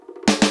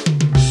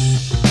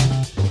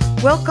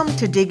Welcome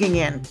to Digging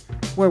In,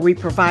 where we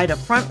provide a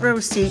front row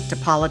seat to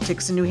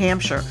politics in New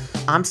Hampshire.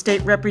 I'm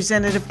State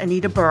Representative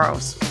Anita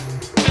Burrows.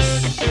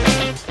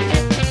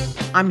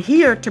 I'm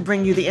here to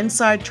bring you the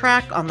inside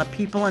track on the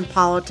people and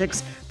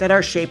politics that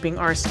are shaping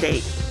our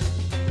state.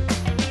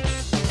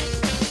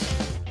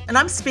 And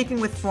I'm speaking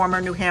with former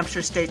New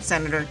Hampshire State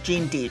Senator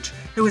Gene Deitch,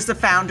 who is the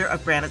founder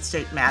of Granite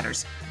State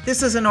Matters.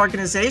 This is an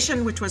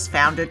organization which was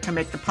founded to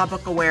make the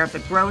public aware of the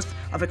growth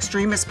of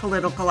extremist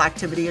political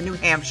activity in New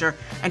Hampshire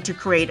and to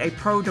create a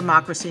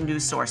pro-democracy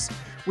news source.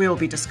 We will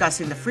be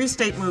discussing the Free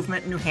State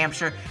movement in New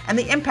Hampshire and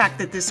the impact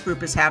that this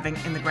group is having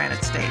in the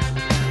Granite State.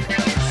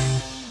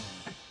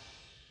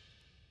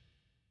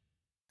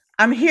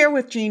 I'm here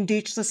with Gene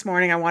Deitch this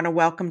morning. I want to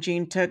welcome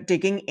Gene to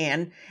Digging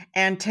In.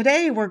 And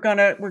today we're going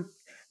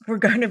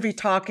to be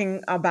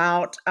talking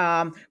about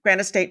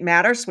Granite State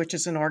Matters, which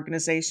is an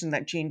organization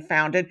that Gene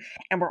founded.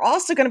 And we're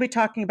also going to be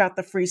talking about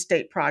the Free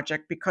State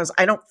Project, because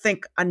I don't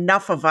think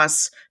enough of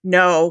us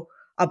know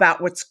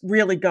about what's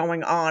really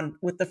going on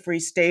with the Free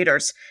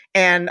Staters.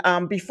 And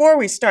before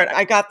we start,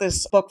 I got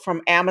this book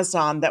from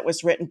Amazon that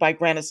was written by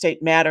Granite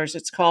State Matters.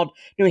 It's called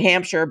New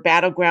Hampshire,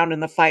 Battleground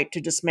in the Fight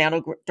to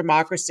Dismantle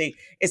Democracy.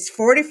 It's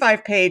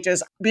 45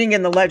 pages. Being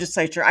in the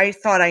legislature, I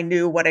thought I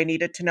knew what I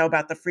needed to know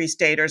about the Free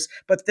Staters,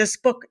 but this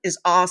book is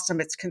awesome.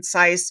 It's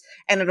concise,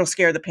 and it'll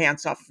scare the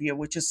pants off of you,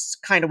 which is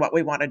kind of what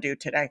we want to do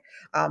today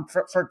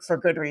for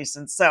good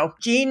reasons. So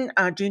Gene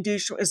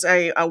Deitch is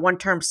a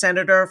one-term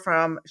senator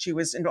she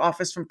was in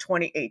office from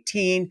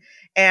 2018.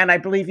 And I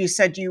believe you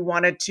said you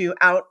wanted to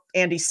out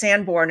Andy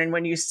Sanborn. And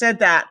when you said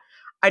that,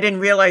 I didn't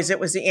realize it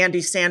was the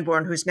Andy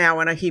Sanborn who's now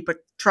in a heap of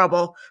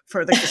trouble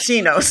for the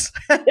casinos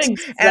Exactly.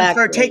 and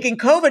for taking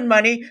COVID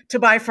money to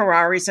buy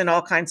Ferraris and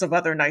all kinds of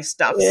other nice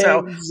stuff.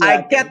 Exactly. So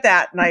I get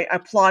that, and I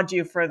applaud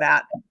you for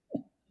that.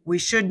 We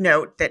should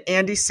note that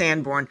Andy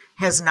Sanborn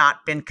has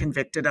not been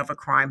convicted of a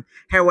crime.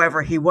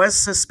 However, he was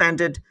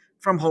suspended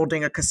from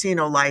holding a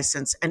casino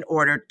license and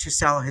ordered to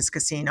sell his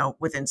casino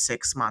within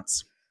 6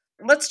 months.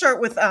 Let's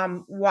start with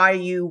why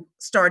you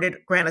started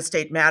Granite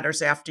State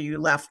Matters after you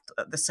left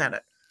the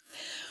Senate.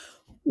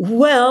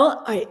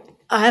 Well,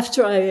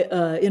 after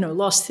I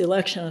lost the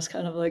election, I was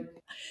kind of like,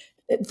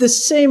 the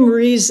same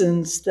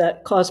reasons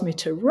that caused me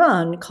to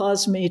run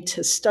caused me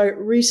to start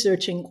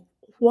researching,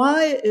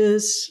 why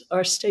is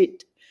our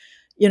state,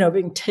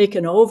 being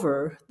taken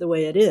over the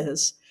way it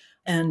is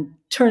and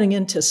turning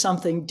into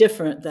something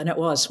different than it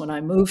was when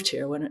I moved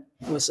here, when it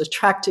was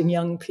attracting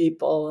young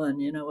people and,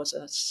 was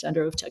a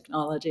center of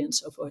technology and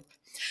so forth.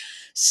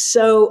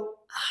 So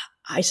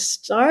I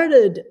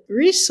started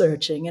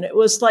researching, and it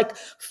was like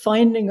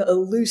finding a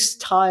loose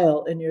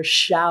tile in your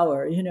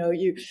shower.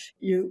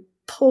 You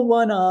pull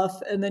one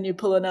off and then you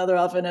pull another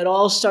off, and it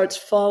all starts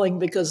falling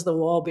because the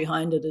wall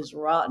behind it is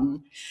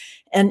rotten.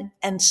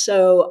 And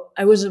so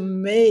I was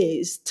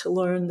amazed to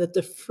learn that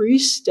the Free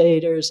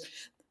Staters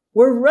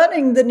were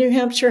running the New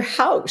Hampshire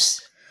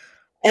House.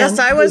 Yes,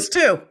 I was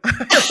too.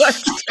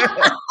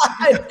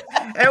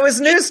 It was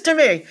news to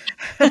me.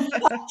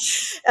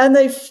 And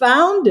they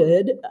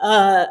founded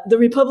the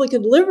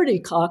Republican Liberty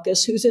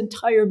Caucus, whose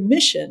entire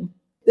mission,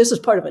 this is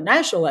part of a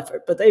national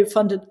effort, but they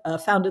founded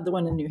the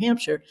one in New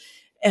Hampshire.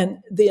 And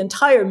the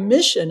entire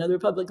mission of the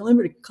Republican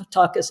Liberty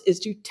Caucus is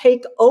to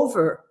take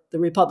over the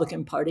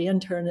Republican Party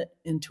and turn it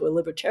into a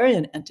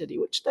libertarian entity,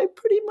 which they've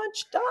pretty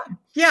much done.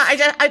 Yeah,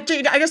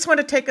 I just want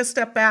to take a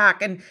step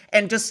back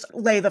and just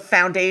lay the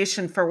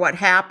foundation for what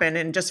happened.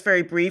 And just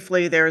very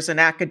briefly, there's an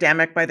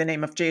academic by the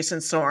name of Jason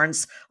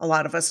Sorens. A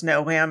lot of us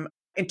know him.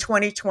 In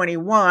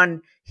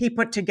 2021, he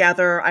put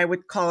together, I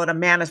would call it a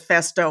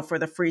manifesto for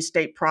the Free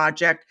State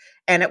Project.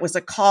 And it was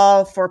a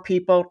call for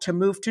people to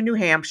move to New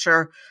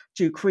Hampshire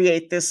to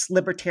create this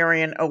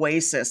libertarian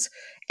oasis.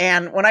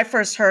 And when I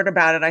first heard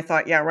about it, I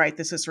thought, yeah, right,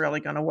 this is really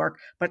going to work.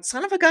 But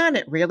son of a gun,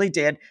 it really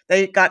did.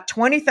 They got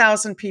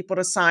 20,000 people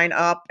to sign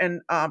up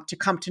and to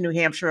come to New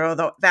Hampshire,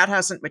 although that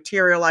hasn't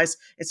materialized.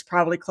 It's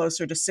probably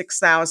closer to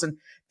 6,000.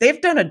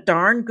 They've done a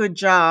darn good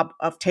job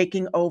of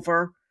taking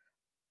over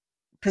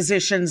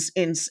positions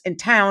in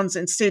towns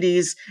and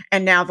cities.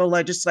 And now the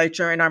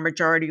legislature and our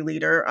majority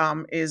leader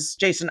is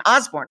Jason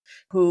Osborne,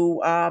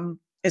 who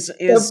is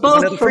both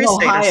one of the from Free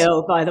Ohio,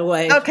 Staters. by the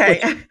way. Okay.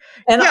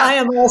 And yeah. I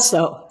am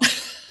also.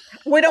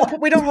 We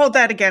don't hold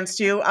that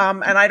against you,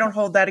 and I don't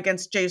hold that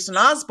against Jason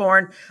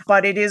Osborne.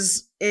 But it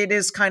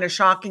is kind of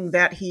shocking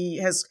that he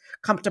has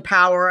come to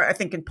power. I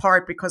think in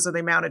part because of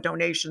the amount of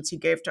donations he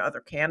gave to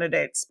other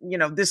candidates.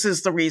 This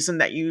is the reason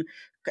that you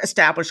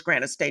established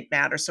Granite State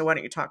Matters. So why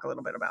don't you talk a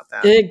little bit about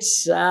that?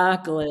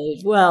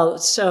 Exactly. Well,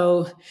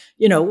 so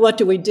what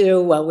do we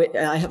do? Well,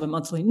 I have a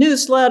monthly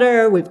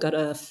newsletter. We've got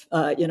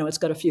it's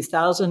got a few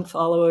thousand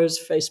followers.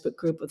 Facebook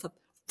group with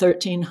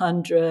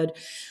 1,300.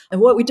 And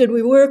what we did,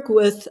 we work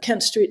with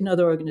Kent Street and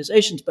other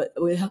organizations, but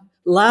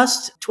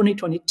last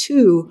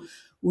 2022,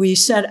 We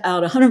sent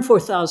out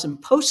 104,000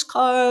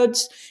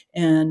 postcards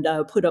and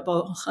put up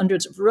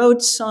hundreds of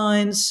road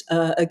signs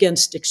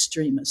against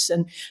extremists.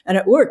 And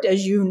it worked.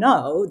 As you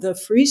know, the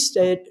Free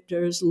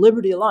Staters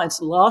Liberty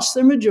Alliance lost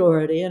their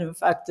majority. And in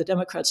fact, the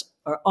Democrats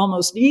are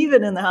almost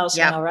even in the House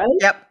Yeah. now, right?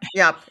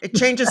 Yep. It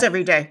changes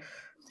every day.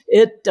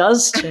 It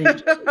does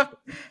change.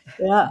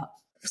 Yeah.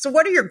 So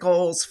what are your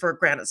goals for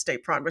Granite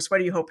State Progress? What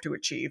do you hope to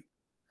achieve?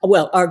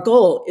 Well, our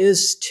goal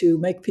is to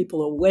make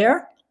people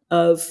aware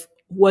of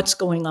what's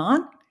going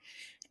on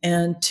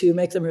and to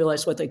make them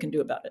realize what they can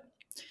do about it.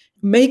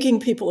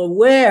 Making people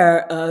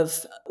aware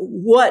of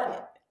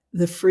what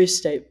the Free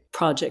State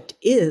Project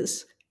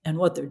is and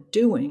what they're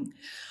doing.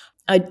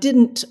 I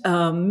didn't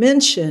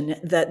mention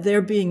that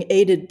they're being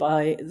aided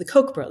by the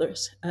Koch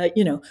brothers.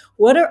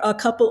 What are a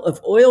couple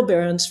of oil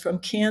barons from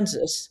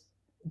Kansas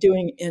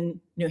doing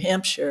in New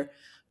Hampshire,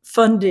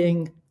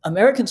 funding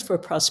Americans for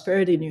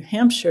Prosperity New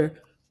Hampshire,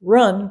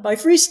 run by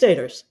Free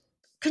Staters?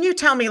 Can you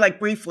tell me, like,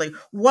 briefly,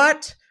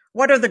 what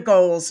are the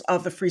goals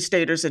of the Free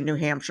Staters in New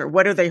Hampshire?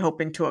 What are they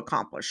hoping to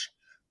accomplish?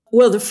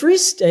 Well, the Free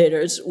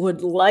Staters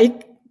would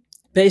like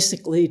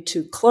basically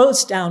to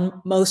close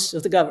down most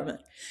of the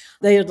government.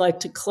 They would like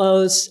to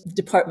close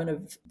Department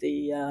of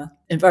the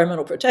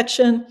Environmental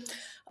Protection,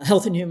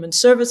 Health and Human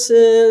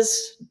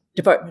Services,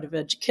 Department of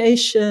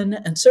Education,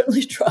 and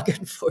certainly drug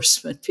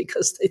enforcement,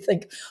 because they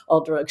think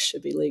all drugs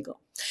should be legal.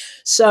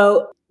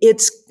 So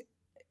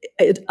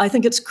I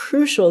think it's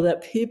crucial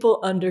that people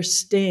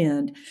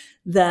understand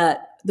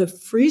that the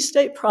Free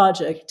State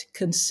Project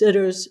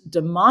considers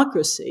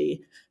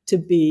democracy to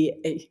be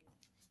a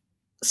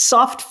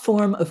soft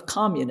form of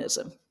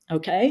communism,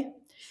 okay?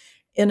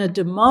 In a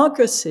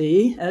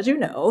democracy, as you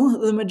know,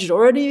 the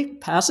majority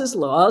passes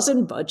laws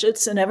and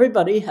budgets, and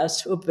everybody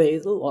has to obey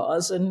the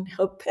laws and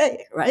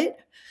pay, right?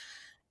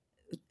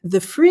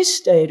 The Free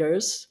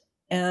Staters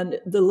and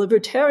the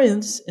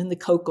libertarians in the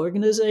Koch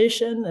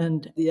organization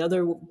and the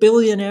other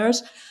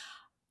billionaires,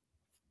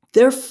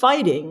 they're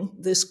fighting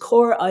this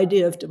core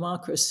idea of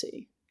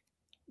democracy,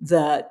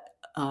 that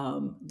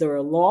there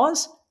are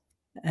laws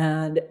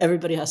and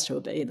everybody has to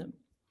obey them.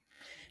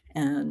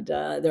 And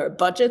there are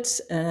budgets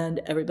and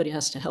everybody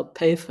has to help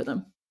pay for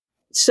them.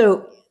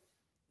 So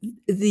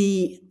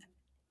the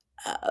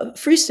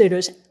Free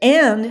Staters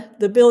and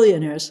the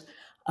billionaires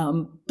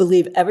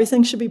believe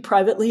everything should be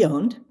privately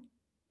owned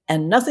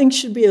and nothing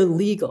should be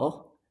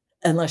illegal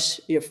unless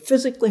you're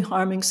physically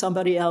harming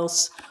somebody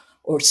else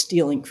or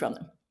stealing from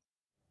them.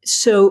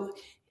 So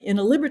in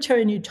a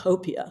libertarian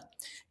utopia,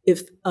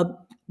 if a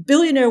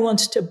billionaire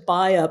wants to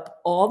buy up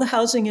all the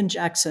housing in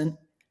Jackson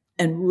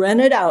and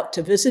rent it out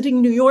to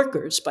visiting New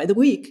Yorkers by the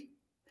week,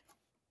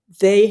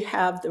 they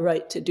have the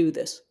right to do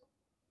this.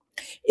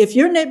 If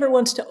your neighbor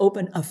wants to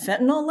open a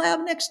fentanyl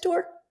lab next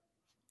door,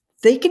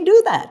 they can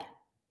do that.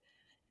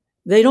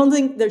 They don't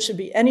think there should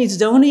be any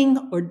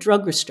zoning or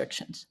drug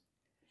restrictions.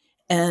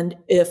 And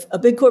if a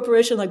big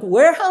corporation like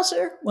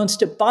Weyerhaeuser wants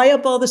to buy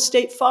up all the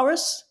state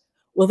forests,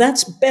 well,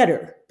 that's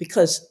better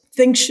because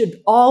things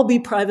should all be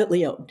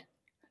privately owned.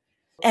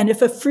 And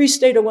if a Free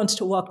Stater wants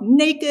to walk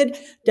naked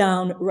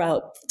down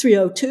Route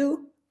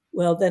 302,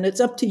 well, then it's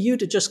up to you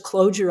to just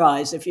close your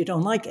eyes if you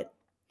don't like it.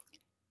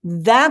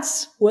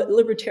 That's what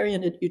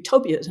libertarian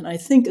utopia is. And I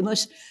think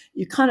unless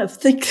you kind of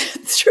think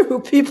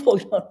through, people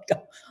don't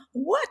go,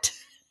 what?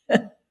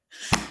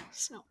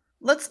 So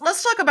let's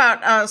talk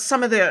about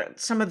some of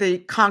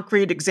the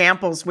concrete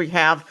examples we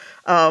have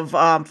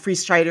of Free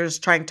Staters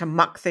trying to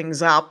muck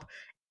things up.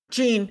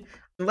 Jean,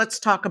 let's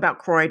talk about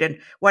Croydon.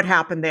 What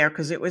happened there?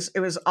 Because it was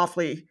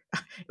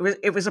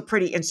a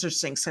pretty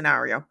interesting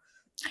scenario.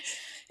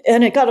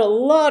 And it got a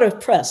lot of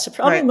press.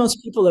 Probably Right.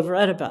 Most people have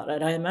read about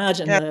it, I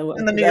imagine. Yeah,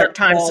 in the New York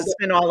Times, it's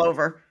been all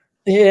over.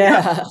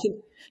 Yeah.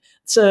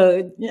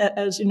 So,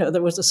 as you know,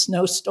 there was a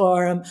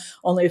snowstorm.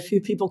 Only a few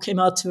people came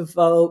out to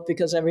vote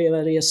because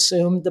everybody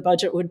assumed the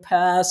budget would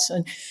pass.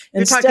 And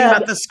You're talking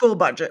about the school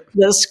budget.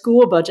 The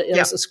school budget. It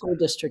was a school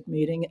district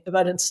meeting.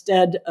 But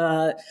instead,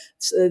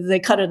 they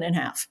cut it in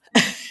half.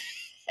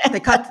 They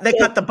cut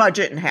the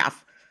budget in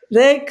half.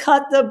 They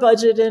cut the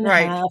budget in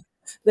half.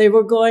 They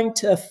were going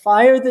to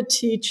fire the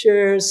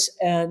teachers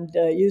and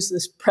use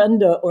this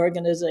Prenda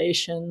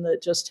organization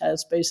that just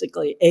has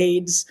basically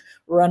aides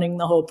running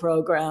the whole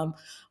program.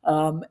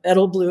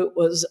 Edelblut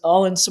was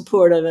all in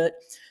support of it.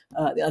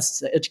 That's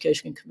the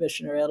Education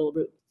Commissioner,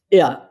 Edelblut.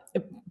 Yeah.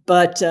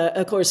 But,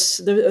 of course,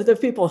 the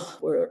people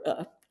were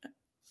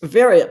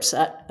very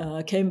upset,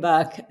 came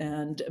back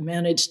and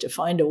managed to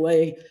find a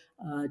way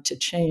to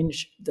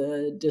change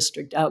the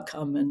district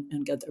outcome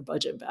and get their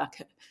budget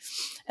back.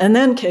 And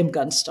then came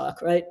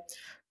Gunstock, right?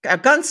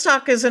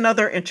 Gunstock is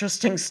another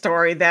interesting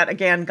story that,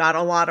 again, got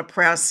a lot of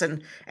press,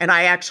 and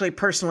I actually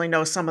personally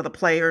know some of the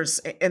players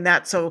in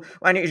that. So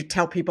why don't you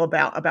tell people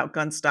about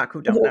Gunstock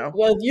who don't know?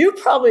 Well, you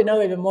probably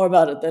know even more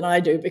about it than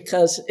I do,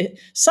 because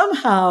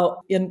somehow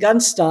in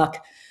Gunstock,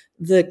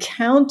 the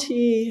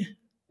county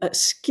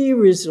ski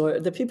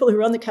resort, the people who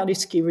run the county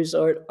ski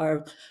resort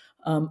are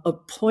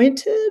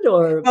appointed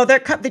or? Well,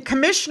 the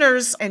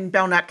commissioners in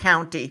Belknap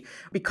County,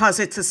 because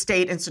it's a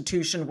state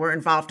institution, were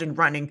involved in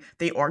running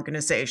the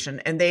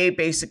organization. And they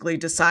basically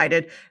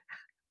decided,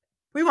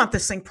 we want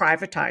this thing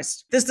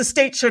privatized. The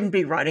state shouldn't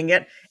be running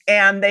it.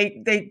 And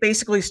they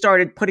basically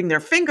started putting their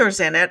fingers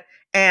in it.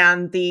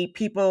 And the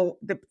people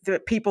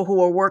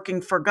who were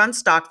working for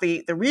Gunstock,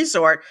 the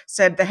resort,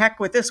 said, the heck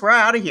with this, we're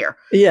out of here.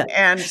 Yeah.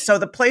 And so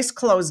the place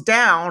closed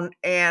down,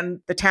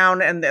 and the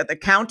town and the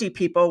county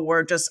people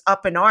were just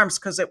up in arms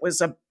because it was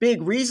a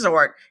big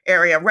resort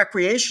area,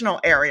 recreational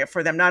area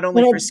for them, not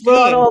only And for it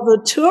brought skiing. all the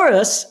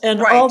tourists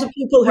and all the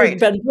people who'd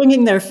been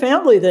bringing their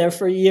family there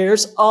for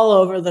years all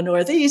over the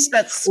Northeast.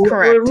 That's We're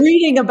correct.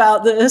 reading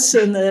about this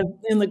in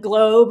the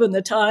Globe and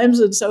the Times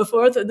and so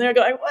forth, and they're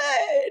going,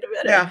 wait a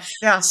minute.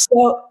 Yeah.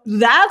 So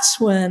that's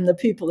when the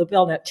people of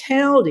Belknap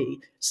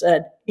County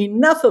said,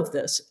 enough of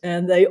this.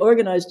 And they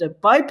organized a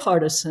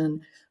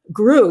bipartisan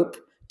group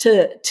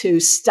to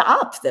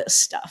stop this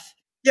stuff.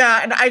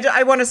 Yeah, and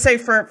I want to say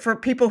for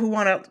people who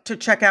want to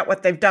check out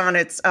what they've done,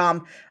 it's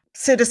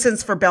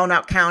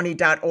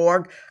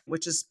citizensforbelknapcounty.org,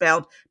 which is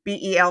spelled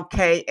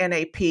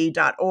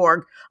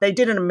BELKNAP.org. They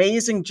did an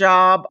amazing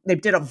job. They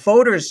did a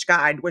voter's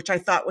guide, which I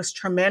thought was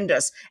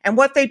tremendous. And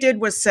what they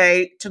did was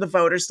say to the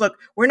voters, look,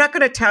 we're not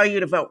going to tell you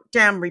to vote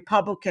Dem,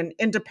 Republican,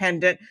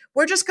 Independent.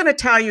 We're just going to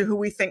tell you who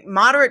we think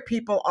moderate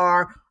people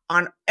are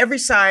on every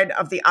side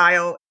of the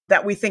aisle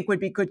that we think would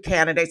be good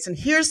candidates. And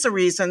here's the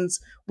reasons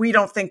we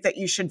don't think that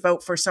you should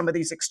vote for some of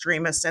these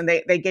extremists. And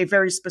they gave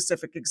very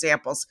specific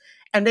examples.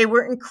 And they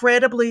were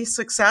incredibly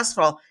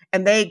successful.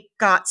 And they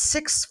got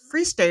 6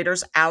 Free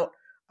Staters out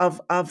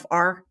of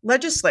our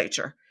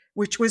legislature,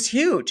 which was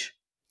huge.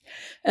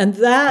 And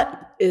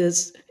that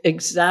is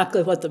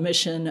exactly what the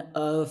mission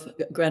of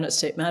Granite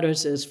State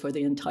Matters is for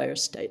the entire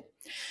state.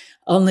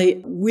 Only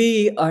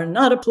we are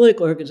not a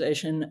political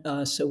organization,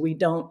 so we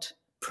don't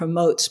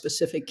promote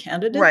specific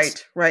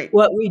candidates. Right.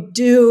 What we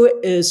do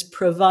is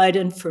provide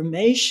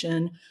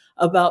information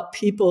about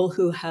people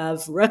who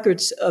have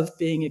records of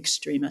being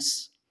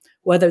extremists,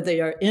 whether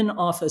they are in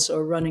office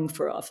or running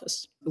for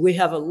office. We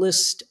have a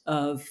list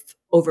of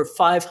over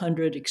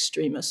 500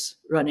 extremists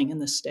running in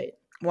the state.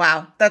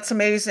 Wow, that's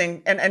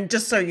amazing. And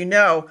just so you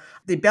know,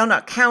 the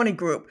Belknap County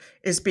group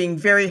is being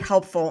very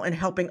helpful in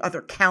helping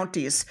other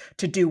counties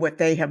to do what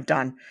they have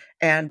done.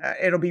 And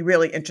it'll be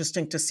really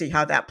interesting to see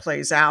how that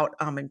plays out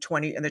in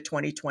the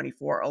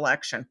 2024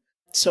 election.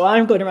 So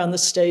I'm going around the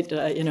state,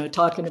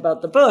 talking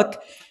about the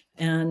book,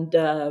 and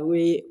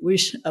we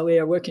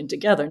are working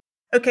together.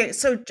 Okay,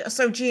 so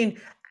Jean,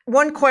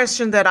 one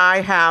question that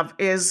I have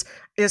is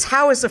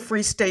how is the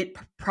Free State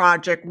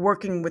Project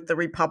working with the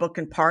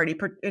Republican Party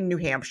in New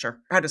Hampshire?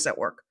 How does that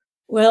work?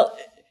 Well,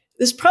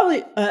 this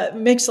probably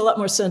makes a lot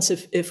more sense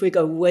if we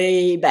go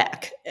way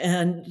back.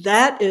 And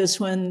that is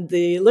when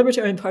the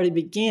Libertarian Party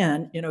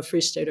began,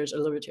 Free Staters are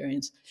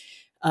libertarians.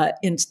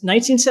 In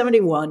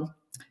 1971,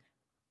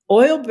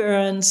 oil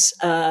barons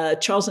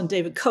Charles and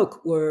David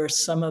Koch were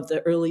some of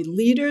the early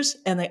leaders,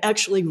 and they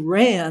actually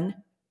ran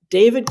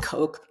David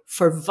Koch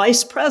for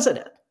vice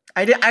president.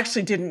 I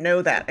actually didn't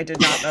know that. I did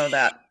not know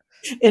that.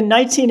 In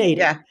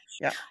 1980.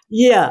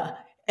 Yeah.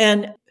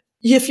 And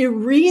if you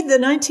read the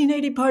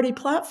 1980 party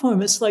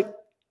platform, it's like,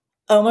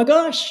 oh my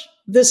gosh,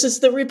 this is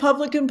the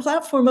Republican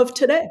platform of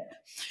today.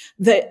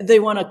 They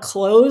want to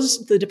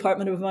close the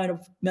Department of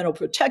Environmental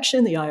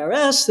Protection, the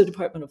IRS, the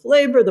Department of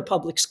Labor, the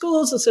public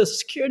schools, the Social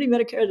Security,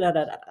 Medicare,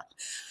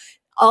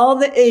 all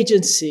the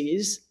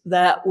agencies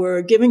that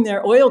were giving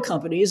their oil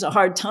companies a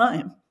hard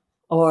time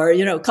or,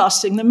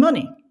 costing them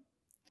money.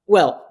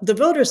 Well, the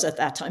voters at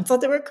that time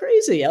thought they were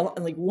crazy.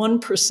 Like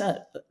 1%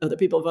 of the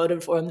people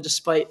voted for them,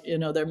 despite,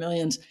 their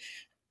millions.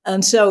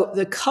 And so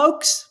the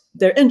Kochs,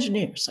 they're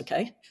engineers,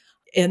 okay?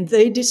 And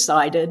they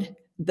decided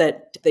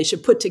that they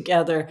should put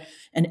together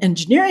an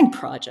engineering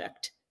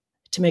project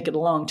to make it a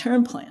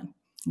long-term plan,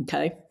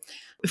 okay?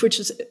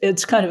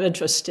 It's kind of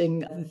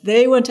interesting.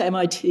 They went to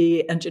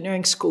MIT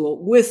engineering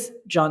school with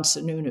John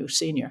Sununu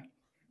Sr.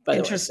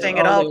 Interesting.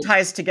 It all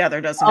ties together,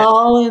 doesn't it?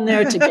 All in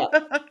there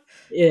together.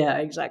 Yeah,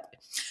 exactly.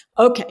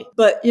 Okay,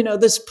 but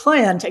this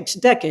plan takes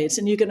decades,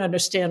 and you can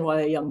understand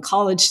why a young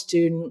college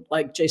student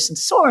like Jason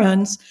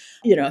Sorens,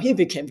 he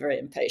became very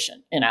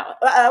impatient.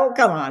 Oh,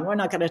 come on, we're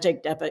not going to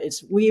take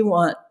decades. We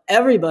want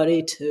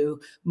everybody to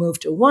move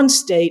to one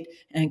state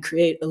and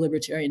create a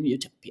libertarian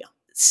utopia.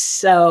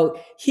 So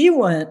he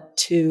went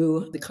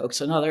to the Kochs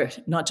and other,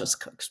 not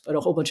just Kochs, but a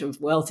whole bunch of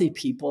wealthy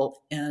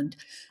people and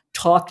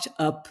talked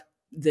up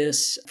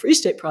this Free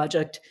State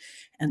Project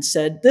and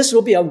said, this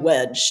will be a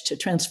wedge to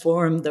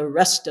transform the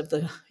rest of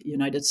the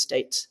United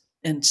States.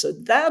 And so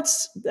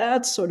that's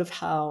sort of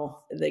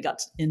how they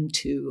got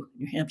into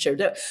New Hampshire.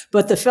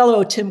 But the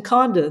fellow Tim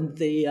Condon,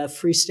 the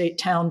Free State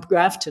Town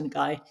Grafton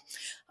guy,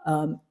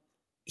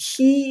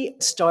 he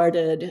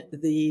started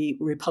the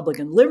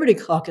Republican Liberty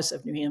Caucus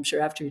of New Hampshire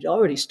after he'd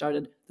already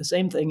started the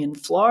same thing in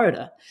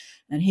Florida.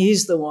 And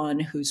he's the one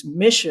whose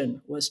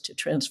mission was to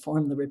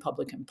transform the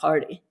Republican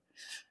Party.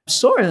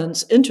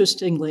 Sorens,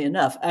 interestingly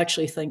enough,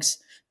 actually thinks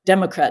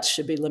Democrats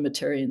should be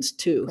libertarians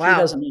too. He Wow.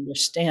 doesn't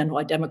understand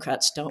why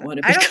Democrats don't want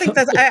to I don't think become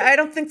that's libertarians. I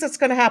don't think that's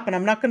going to happen.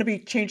 I'm not going to be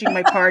changing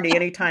my party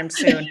anytime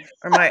soon,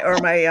 or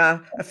my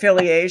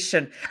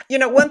affiliation.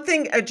 One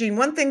thing, Jean,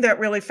 one thing that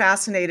really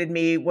fascinated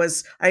me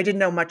was, I didn't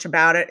know much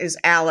about it, is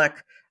ALEC,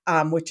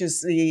 which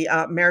is the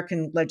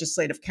American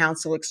Legislative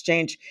Council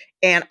Exchange,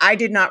 and I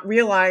did not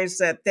realize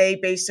that they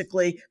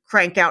basically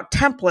crank out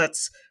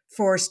templates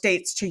for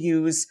states to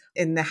use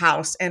in the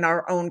House. And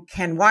our own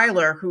Ken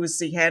Weiler, who is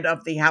the head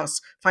of the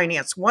House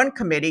Finance One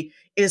Committee,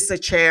 is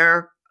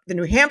the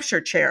New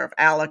Hampshire chair of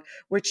ALEC,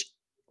 which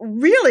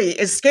really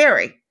is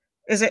scary.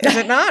 Is it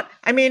not?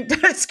 I mean,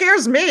 it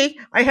scares me.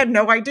 I had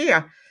no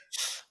idea.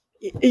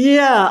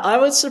 Yeah, I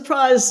was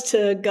surprised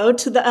to go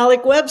to the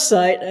ALEC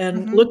website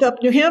and Hmm. look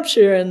up New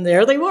Hampshire, and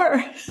there they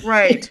were.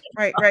 Right.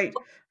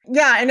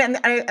 Yeah,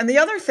 and the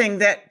other thing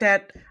that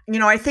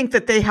I think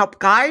that they helped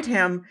guide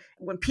him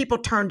when people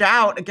turned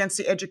out against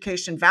the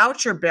education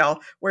voucher bill,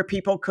 where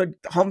people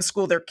could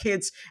homeschool their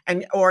kids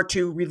and or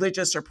to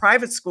religious or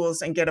private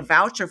schools and get a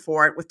voucher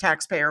for it with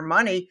taxpayer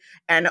money,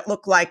 and it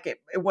looked like it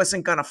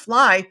wasn't going to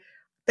fly.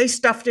 They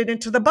stuffed it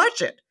into the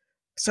budget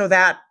so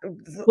that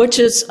Which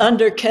is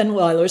under Ken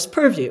Weiler's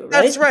purview,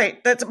 that's right?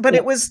 right. But Yeah.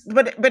 it was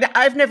but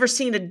I've never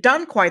seen it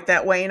done quite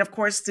that way. And of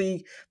course,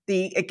 the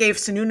it gave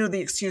Sununu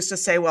the excuse to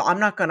say, "Well, I'm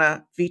not going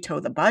to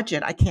veto the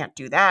budget. I can't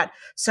do that."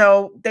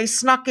 So they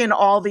snuck in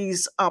all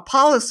these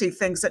policy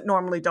things that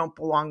normally don't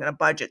belong in a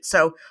budget.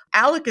 So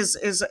ALEC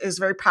is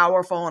very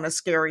powerful and a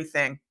scary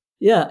thing.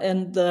 Yeah,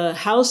 and the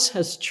House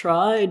has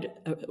tried,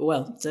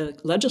 well, the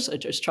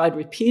legislature has tried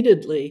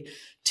repeatedly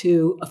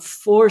to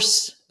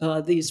force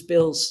these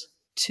bills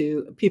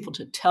to people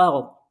to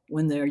tell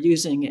when they're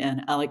using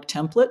an ALEC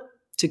template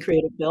to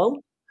create a bill,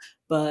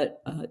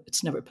 but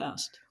it's never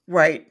passed.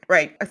 Right.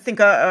 I think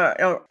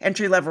a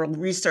entry level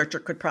researcher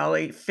could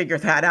probably figure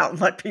that out and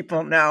let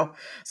people know.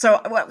 So,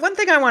 one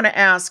thing I want to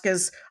ask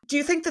is, do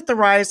you think that the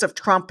rise of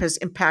Trump has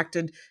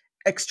impacted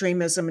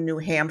extremism in New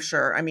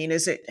Hampshire? I mean,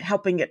 is it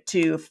helping it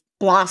to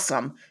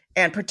blossom,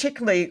 and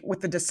particularly with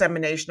the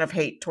dissemination of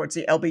hate towards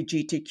the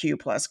LGBTQ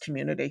plus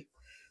community?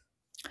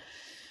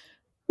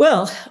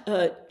 Well,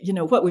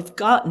 what we've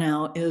got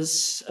now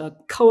is a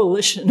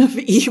coalition of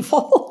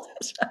evil.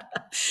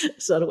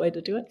 Is that a way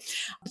to do it?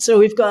 So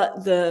we've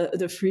got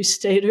the Free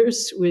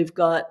Staters, we've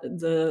got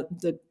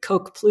the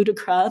Koch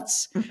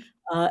plutocrats,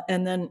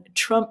 and then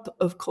Trump,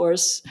 of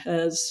course,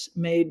 has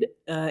made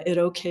it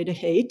okay to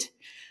hate,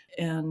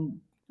 and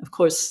of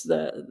course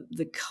the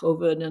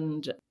COVID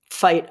and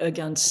fight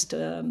against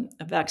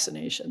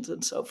vaccinations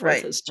and so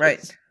forth has Right.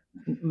 just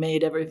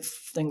made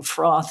everything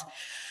froth.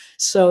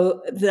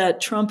 So that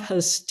Trump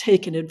has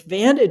taken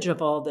advantage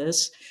of all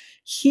this.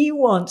 He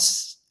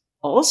wants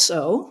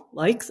also,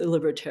 like the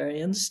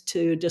libertarians,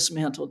 to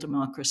dismantle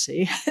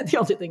democracy. The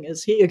only thing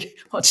is, he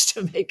wants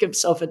to make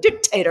himself a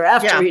dictator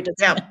after he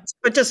Yeah. dismantles.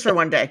 But just for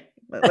one day.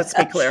 Let's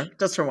be clear.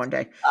 Just for one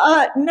day.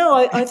 No,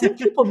 I think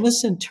people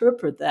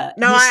misinterpret that.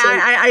 No, He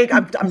said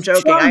I'm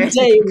joking. from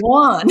day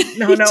one.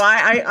 No,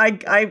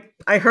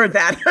 I heard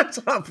that.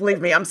 So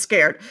believe me, I'm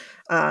scared.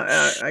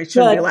 I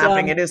shouldn't be But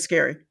laughing. It is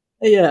scary.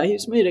 yeah,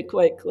 he's made it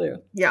quite clear.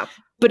 Yeah.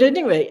 But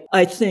anyway,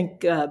 I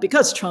think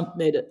because Trump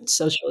made it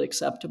socially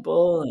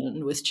acceptable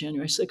and with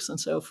January 6th and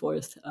so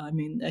forth, I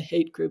mean, the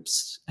hate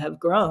groups have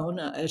grown.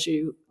 As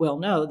you well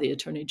know, the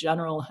Attorney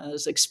General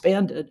has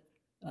expanded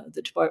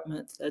the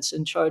department that's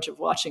in charge of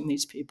watching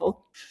these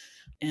people.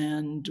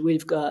 And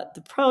we've got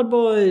the Proud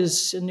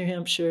Boys in New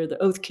Hampshire,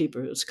 the Oath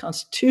Keepers,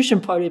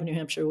 Constitution Party of New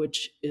Hampshire,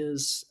 which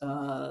is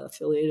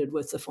affiliated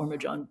with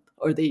the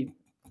the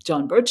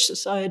John Birch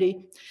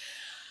Society.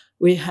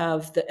 We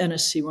have the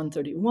NSC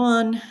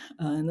 131,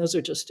 and those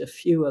are just a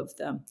few of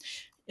them.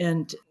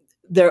 And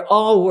they're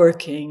all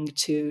working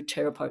to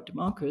tear apart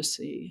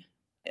democracy.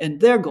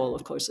 And their goal,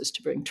 of course, is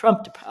to bring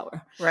Trump to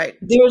power. Right.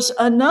 There's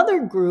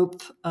another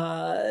group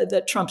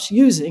that Trump's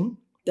using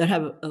that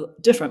have a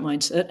different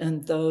mindset,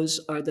 and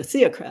those are the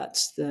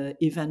theocrats, the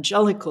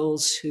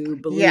evangelicals who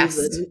believe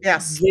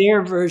that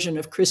their version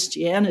of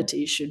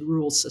Christianity should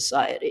rule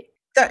society.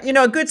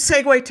 A good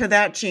segue to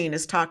that, Gene,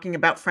 is talking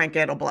about Frank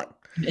Edelblut.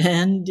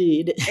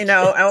 Indeed.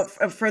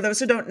 For those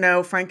who don't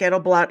know, Frank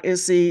Edelblut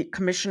is the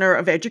Commissioner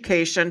of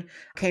Education,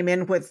 came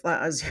in with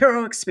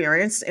zero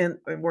experience in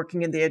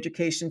working in the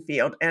education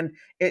field. And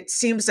it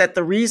seems that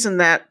the reason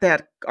that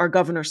our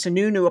Governor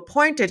Sununu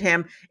appointed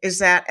him is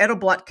that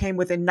Edelblut came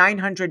within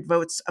 900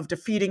 votes of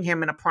defeating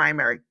him in a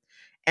primary.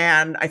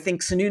 And I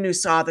think Sununu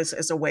saw this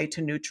as a way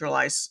to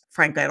neutralize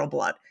Frank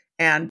Edelblut.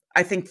 And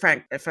I think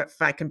Frank, if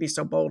I can be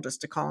so bold as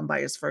to call him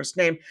by his first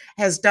name,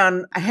 has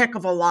done a heck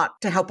of a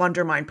lot to help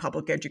undermine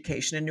public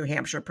education in New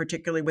Hampshire,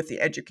 particularly with the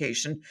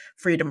education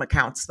freedom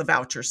accounts, the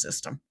voucher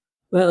system.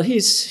 Well,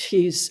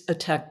 he's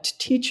attacked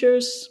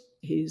teachers.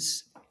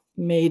 He's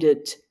made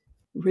it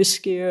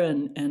riskier,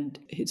 and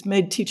he's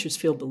made teachers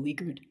feel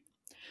beleaguered.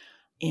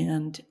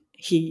 And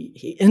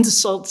he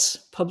insults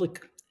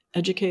public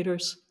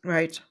educators.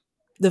 Right.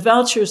 The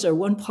vouchers are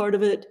one part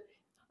of it.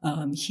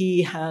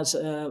 He has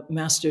a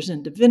master's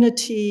in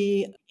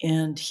divinity,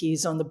 and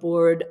he's on the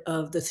board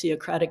of the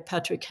theocratic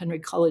Patrick Henry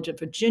College of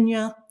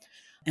Virginia.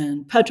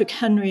 And Patrick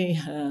Henry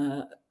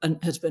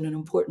has been an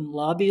important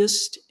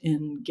lobbyist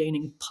in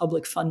gaining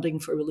public funding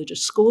for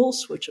religious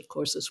schools, which, of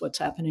course, is what's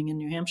happening in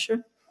New Hampshire.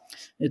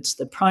 It's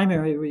the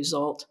primary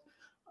result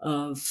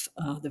of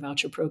the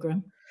voucher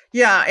program.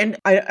 Yeah, and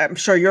I'm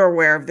sure you're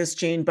aware of this,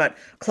 Gene, but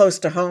close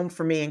to home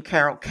for me in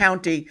Carroll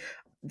County,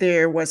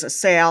 there was a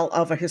sale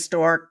of a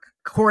historic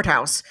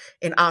courthouse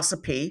in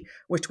Ossipee,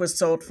 which was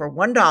sold for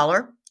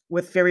 $1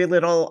 with very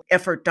little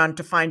effort done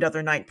to find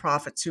other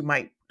nonprofits who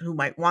might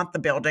want the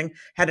building.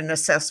 Had an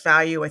assessed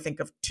value, I think,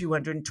 of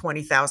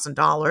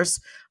 $220,000,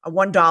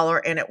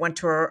 $1, and it went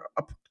to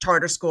a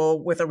charter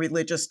school with a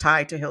religious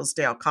tie to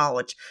Hillsdale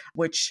College,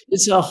 which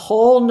It's a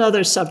whole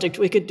nother subject.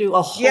 We could do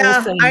a whole yeah,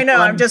 I thing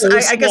know. on I guess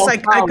Hillsdale I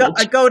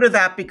College. go to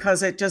that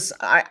because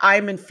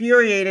I'm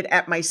infuriated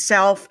at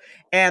myself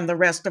and the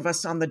rest of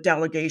us on the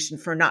delegation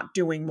for not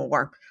doing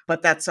more.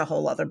 But that's a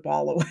whole other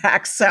ball of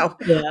wax. So,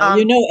 Yeah, um,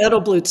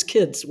 Edelbluth's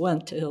kids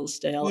went to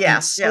Hillsdale, and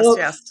yes, yes,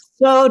 yes.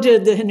 so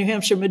did the New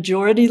Hampshire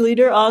Majority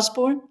Leader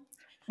Osborne.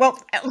 Well,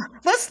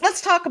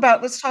 let's talk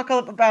about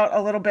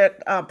a little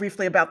bit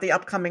briefly about the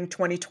upcoming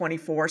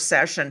 2024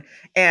 session,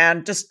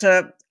 and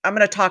I'm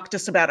going to talk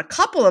just about a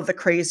couple of the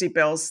crazy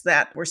bills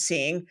that we're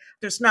seeing.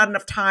 There's not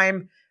enough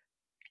time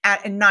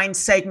in 9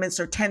 segments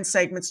or 10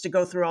 segments to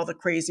go through all the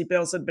crazy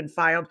bills that have been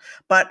filed.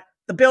 But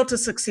the bill to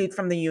succeed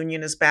from the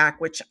union is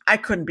back, which I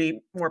couldn't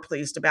be more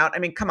pleased about. I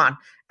mean, come on,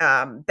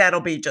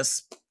 that'll be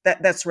just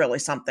that's really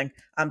something.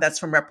 That's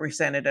from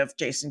Representative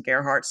Jason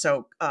Gerhardt.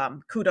 So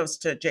kudos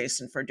to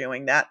Jason for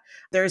doing that.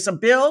 There's a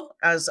bill,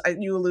 as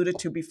you alluded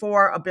to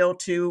before, a bill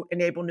to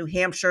enable New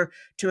Hampshire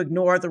to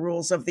ignore the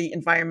rules of the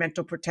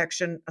Environmental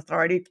Protection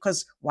Authority.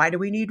 Because why do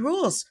we need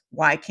rules?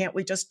 Why can't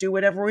we just do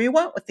whatever we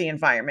want with the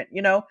environment?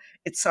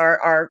 It's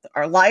our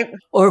life.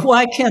 Or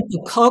why can't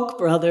the Koch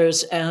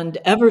brothers and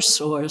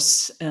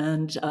Eversource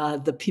and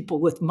the people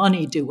with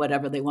money do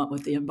whatever they want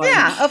with the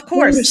environment? Yeah, of You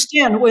course.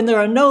 understand, when there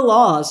are no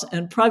laws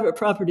and private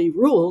property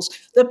rules,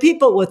 the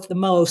people with the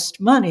most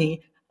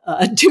money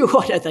do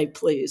what they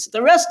please.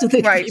 The rest of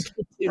the Right.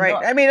 people do Right.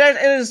 not. I mean, it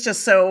is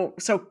just so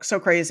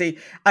crazy.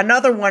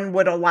 Another one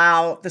would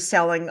allow the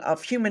selling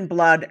of human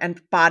blood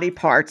and body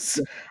parts.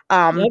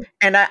 Yep.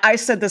 And I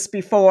said this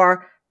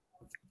before: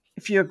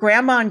 if your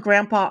grandma and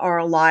grandpa are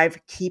alive,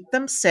 keep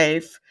them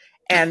safe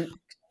and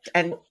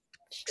and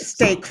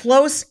stay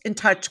close in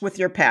touch with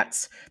your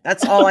pets.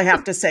 That's all I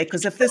have to say.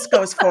 Because if this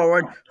goes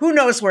forward, who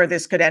knows where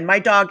this could end? My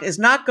dog is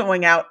not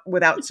going out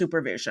without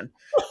supervision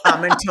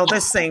until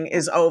this thing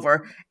is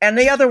over. And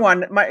the other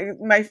one,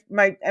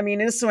 I mean,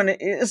 this one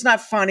is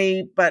not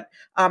funny, but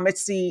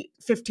it's the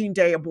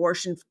 15-day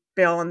abortion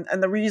bill.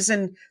 And the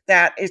reason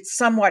that it's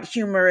somewhat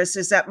humorous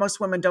is that most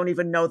women don't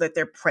even know that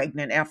they're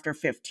pregnant after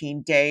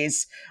 15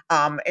 days.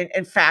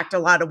 In fact, a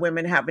lot of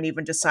women haven't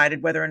even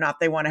decided whether or not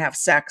they want to have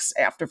sex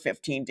after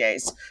 15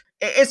 days.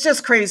 It's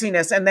just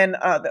craziness. And then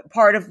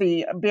part of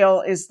the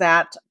bill is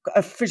that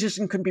a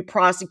physician can be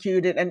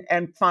prosecuted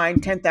and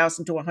fined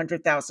 $10,000 to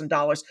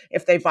 $100,000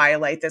 if they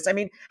violate this. I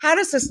mean, how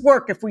does this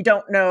work if we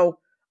don't know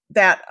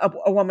that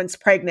a woman's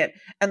pregnant?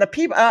 And the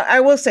people, I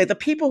will say, the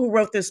people who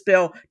wrote this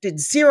bill did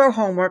zero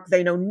homework.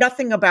 They know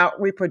nothing about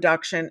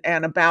reproduction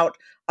and about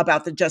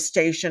the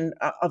gestation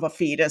of a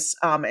fetus.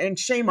 And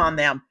shame on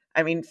them.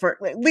 I mean, for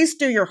at least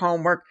do your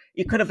homework.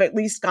 You could have at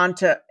least gone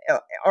to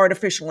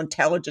artificial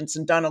intelligence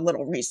and done a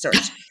little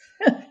research.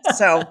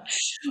 So,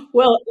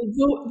 Well,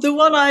 the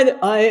one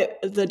I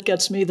that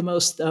gets me the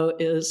most, though,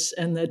 is,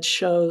 and that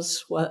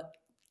shows what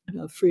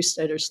Free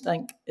Staters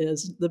think,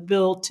 is the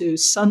bill to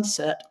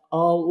sunset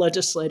all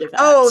legislative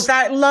acts.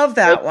 love Right,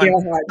 that one.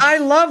 Gerhard. I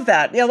love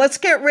that. Yeah, let's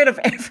get rid of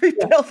every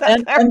Yeah. bill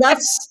that And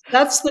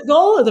that's the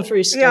goal of the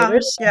Free yeah,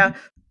 Staters. yeah.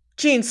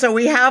 Gene, so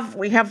we have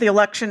the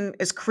election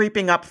is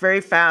creeping up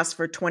very fast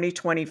for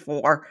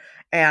 2024,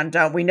 and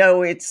we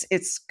know it's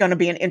going to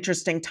be an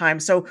interesting time.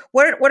 So,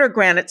 what are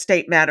Granite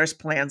State Matters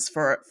plans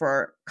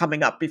for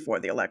coming up before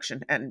the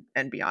election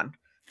and beyond?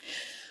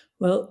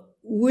 Well,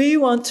 we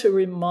want to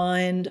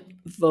remind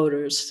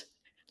voters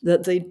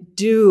that they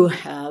do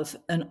have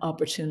an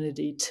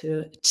opportunity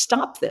to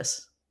stop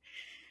this.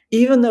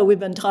 Even though we've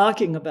been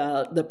talking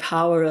about the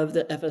power of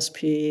the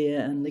FSP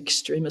and the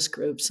extremist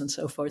groups and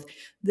so forth,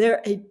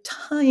 they're a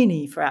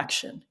tiny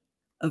fraction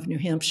of New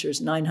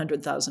Hampshire's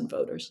 900,000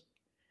 voters,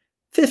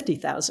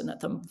 50,000 at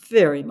the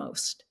very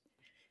most.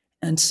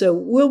 And so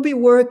we'll be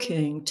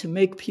working to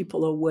make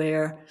people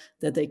aware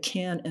that they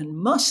can and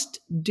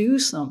must do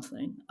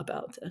something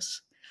about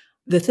this.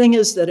 The thing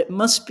is that it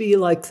must be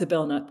like the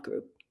Belknap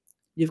Group.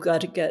 You've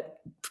got to get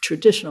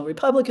traditional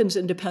Republicans,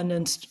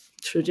 independents,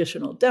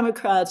 traditional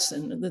Democrats,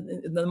 and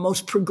the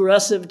most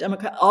progressive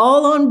Democrats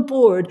all on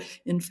board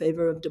in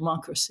favor of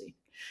democracy.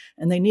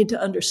 And they need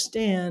to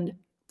understand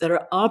that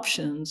our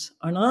options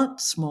are not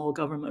small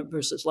government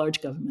versus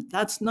large government.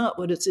 That's not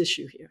what it's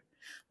issue here.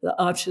 The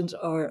options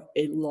are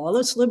a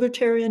lawless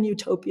libertarian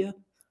utopia,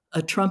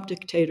 a Trump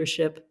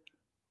dictatorship,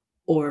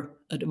 or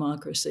a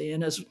democracy.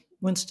 And as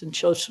Winston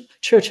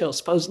Churchill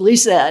supposedly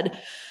said,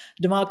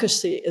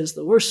 democracy is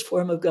the worst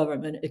form of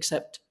government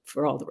except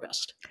for all the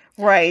rest.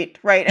 Right,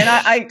 right. And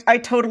I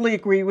totally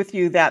agree with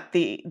you that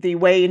the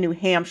way in New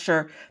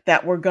Hampshire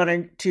that we're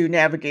going to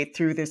navigate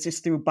through this is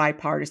through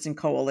bipartisan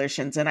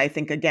coalitions. And I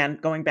think, again,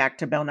 going back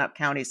to Belknap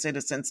County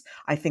citizens,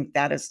 I think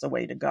that is the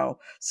way to go.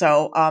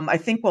 So I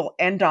think we'll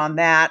end on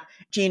that.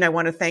 Jean, I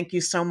want to thank you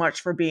so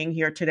much for being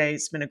here today.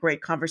 It's been a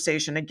great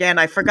conversation. Again,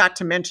 I forgot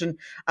to mention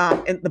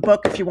in the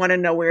book, if you want to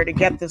know where to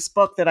get this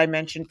book that I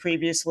mentioned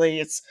previously,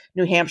 it's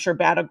New Hampshire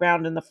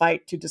Battleground in the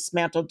Fight to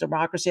Dismantle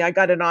Democracy. I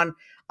got it on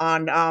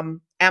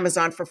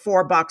Amazon for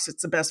 $4.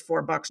 It's the best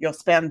 $4 you'll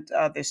spend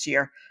this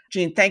year.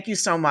 Jean, thank you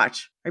so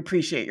much. I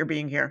appreciate your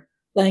being here.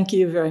 Thank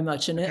you very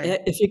much. And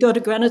if you go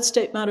to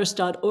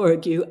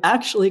granitestatematters.org, you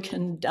actually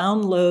can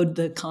download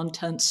the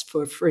contents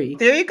for free.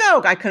 There you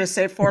go. I could have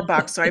saved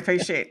 $4, so I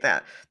appreciate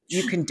that.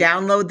 You can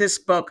download this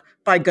book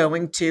by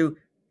going to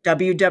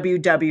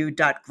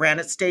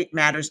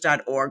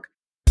www.granitestatematters.org.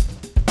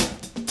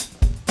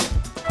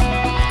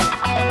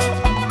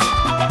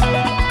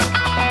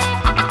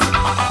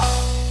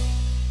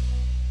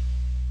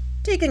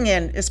 Digging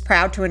In is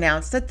proud to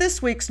announce that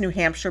this week's New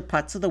Hampshire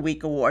Putz of the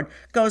Week award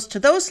goes to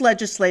those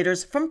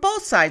legislators from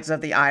both sides of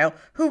the aisle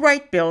who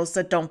write bills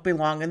that don't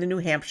belong in the New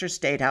Hampshire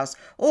State House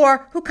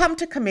or who come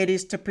to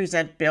committees to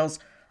present bills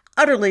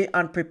utterly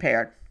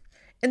unprepared.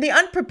 In the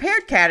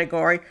unprepared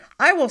category,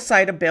 I will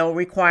cite a bill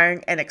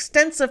requiring an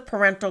extensive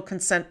parental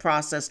consent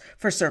process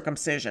for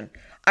circumcision.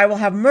 I will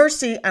have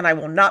mercy and I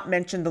will not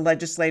mention the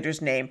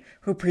legislator's name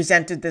who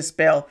presented this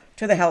bill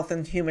to the Health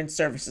and Human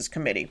Services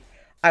Committee.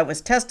 I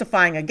was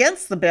testifying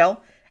against the bill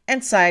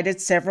and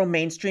cited several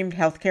mainstream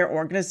healthcare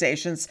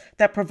organizations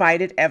that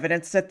provided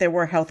evidence that there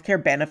were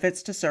healthcare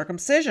benefits to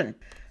circumcision.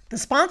 The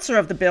sponsor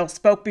of the bill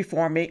spoke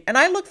before me, and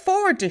I look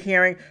forward to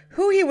hearing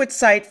who he would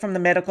cite from the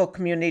medical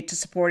community to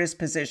support his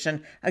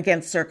position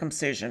against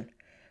circumcision.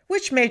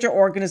 Which major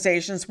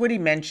organizations would he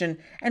mention,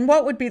 and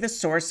what would be the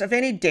source of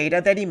any data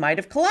that he might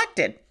have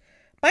collected?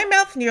 My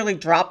mouth nearly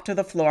dropped to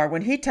the floor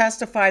when he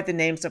testified the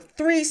names of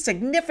three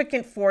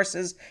significant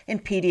forces in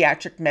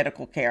pediatric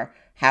medical care: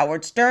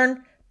 Howard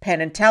Stern,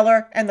 Penn &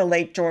 Teller, and the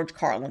late George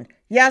Carlin.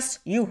 Yes,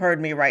 you heard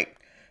me right.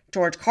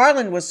 George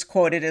Carlin was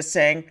quoted as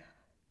saying,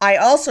 "I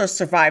also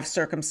survived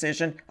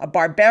circumcision, a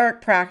barbaric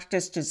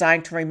practice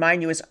designed to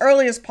remind you as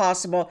early as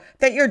possible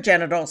that your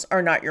genitals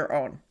are not your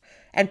own."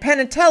 And Penn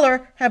and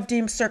Teller have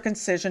deemed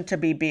circumcision to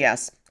be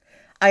BS.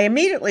 I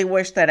immediately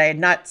wished that I had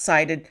not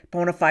cited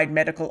bona fide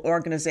medical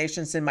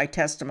organizations in my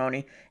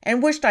testimony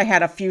and wished I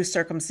had a few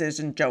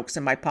circumcision jokes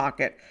in my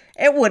pocket.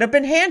 It would have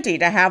been handy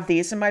to have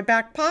these in my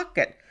back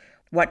pocket.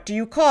 What do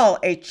you call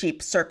a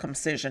cheap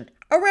circumcision?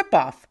 A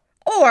ripoff.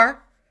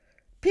 Or,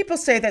 people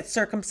say that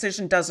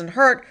circumcision doesn't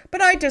hurt,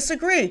 but I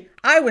disagree.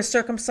 I was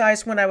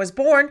circumcised when I was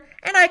born,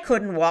 and I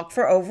couldn't walk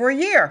for over a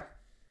year.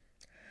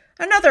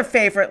 Another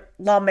favorite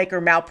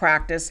lawmaker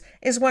malpractice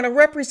is when a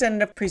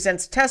representative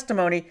presents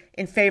testimony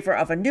in favor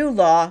of a new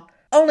law,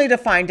 only to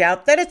find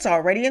out that it's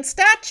already in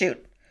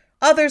statute.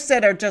 Others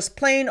that are just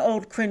plain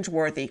old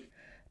cringeworthy.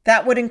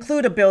 That would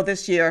include a bill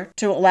this year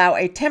to allow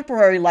a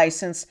temporary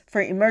license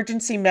for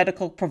emergency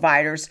medical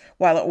providers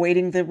while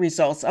awaiting the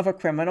results of a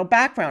criminal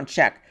background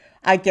check.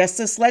 I guess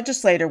this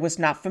legislator was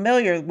not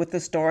familiar with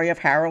the story of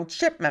Harold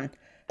Shipman,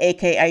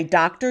 aka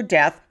Dr.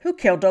 Death, who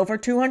killed over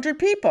 200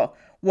 people.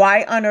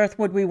 Why on earth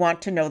would we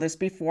want to know this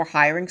before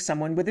hiring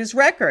someone with his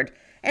record?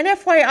 And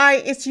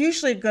FYI, it's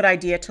usually a good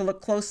idea to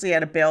look closely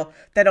at a bill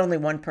that only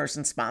one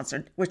person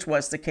sponsored, which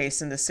was the case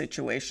in this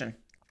situation.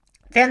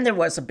 Then there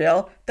was a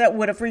bill that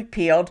would have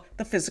repealed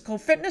the physical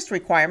fitness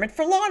requirement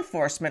for law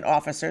enforcement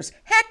officers.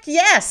 Heck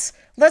yes!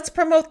 Let's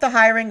promote the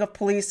hiring of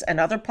police and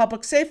other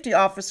public safety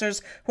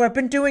officers who have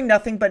been doing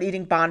nothing but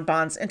eating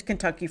bonbons and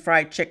Kentucky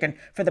Fried Chicken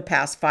for the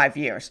past 5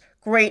 years.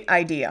 Great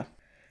idea.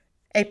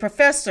 A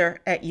professor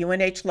at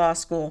UNH Law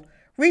School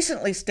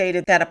recently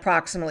stated that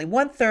approximately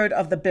 1/3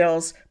 of the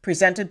bills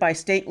presented by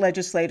state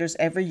legislators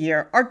every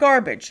year are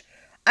garbage.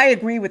 I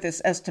agree with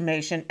this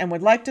estimation and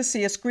would like to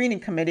see a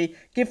screening committee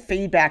give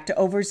feedback to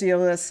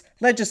overzealous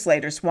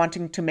legislators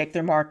wanting to make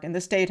their mark in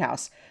the State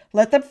House.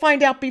 Let them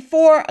find out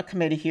before a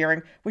committee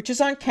hearing, which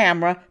is on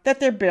camera, that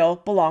their bill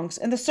belongs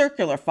in the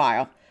circular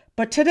file.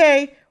 But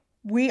today,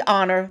 we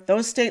honor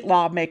those state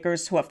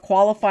lawmakers who have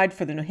qualified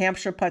for the New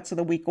Hampshire Putz of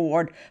the Week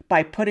award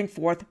by putting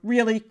forth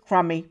really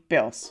crummy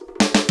bills.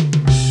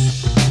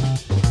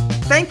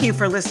 Thank you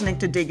for listening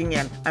to Digging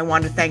In. I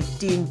want to thank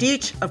Dean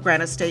Deach of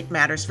Granite State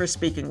Matters for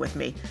speaking with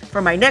me.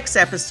 For my next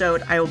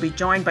episode, I will be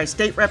joined by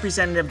State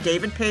Representative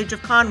David Page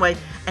of Conway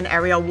and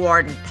Ariel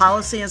Warden,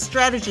 Policy and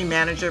Strategy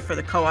Manager for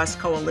the COAS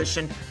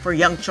Coalition for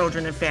Young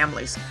Children and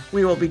Families.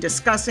 We will be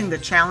discussing the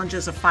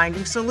challenges of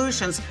finding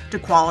solutions to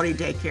quality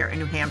daycare in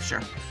New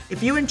Hampshire.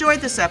 If you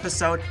enjoyed this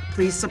episode,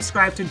 please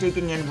subscribe to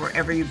Digging In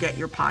wherever you get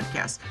your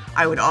podcasts.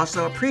 I would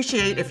also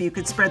appreciate if you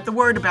could spread the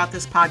word about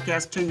this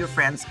podcast to your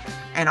friends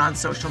and on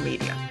social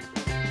media.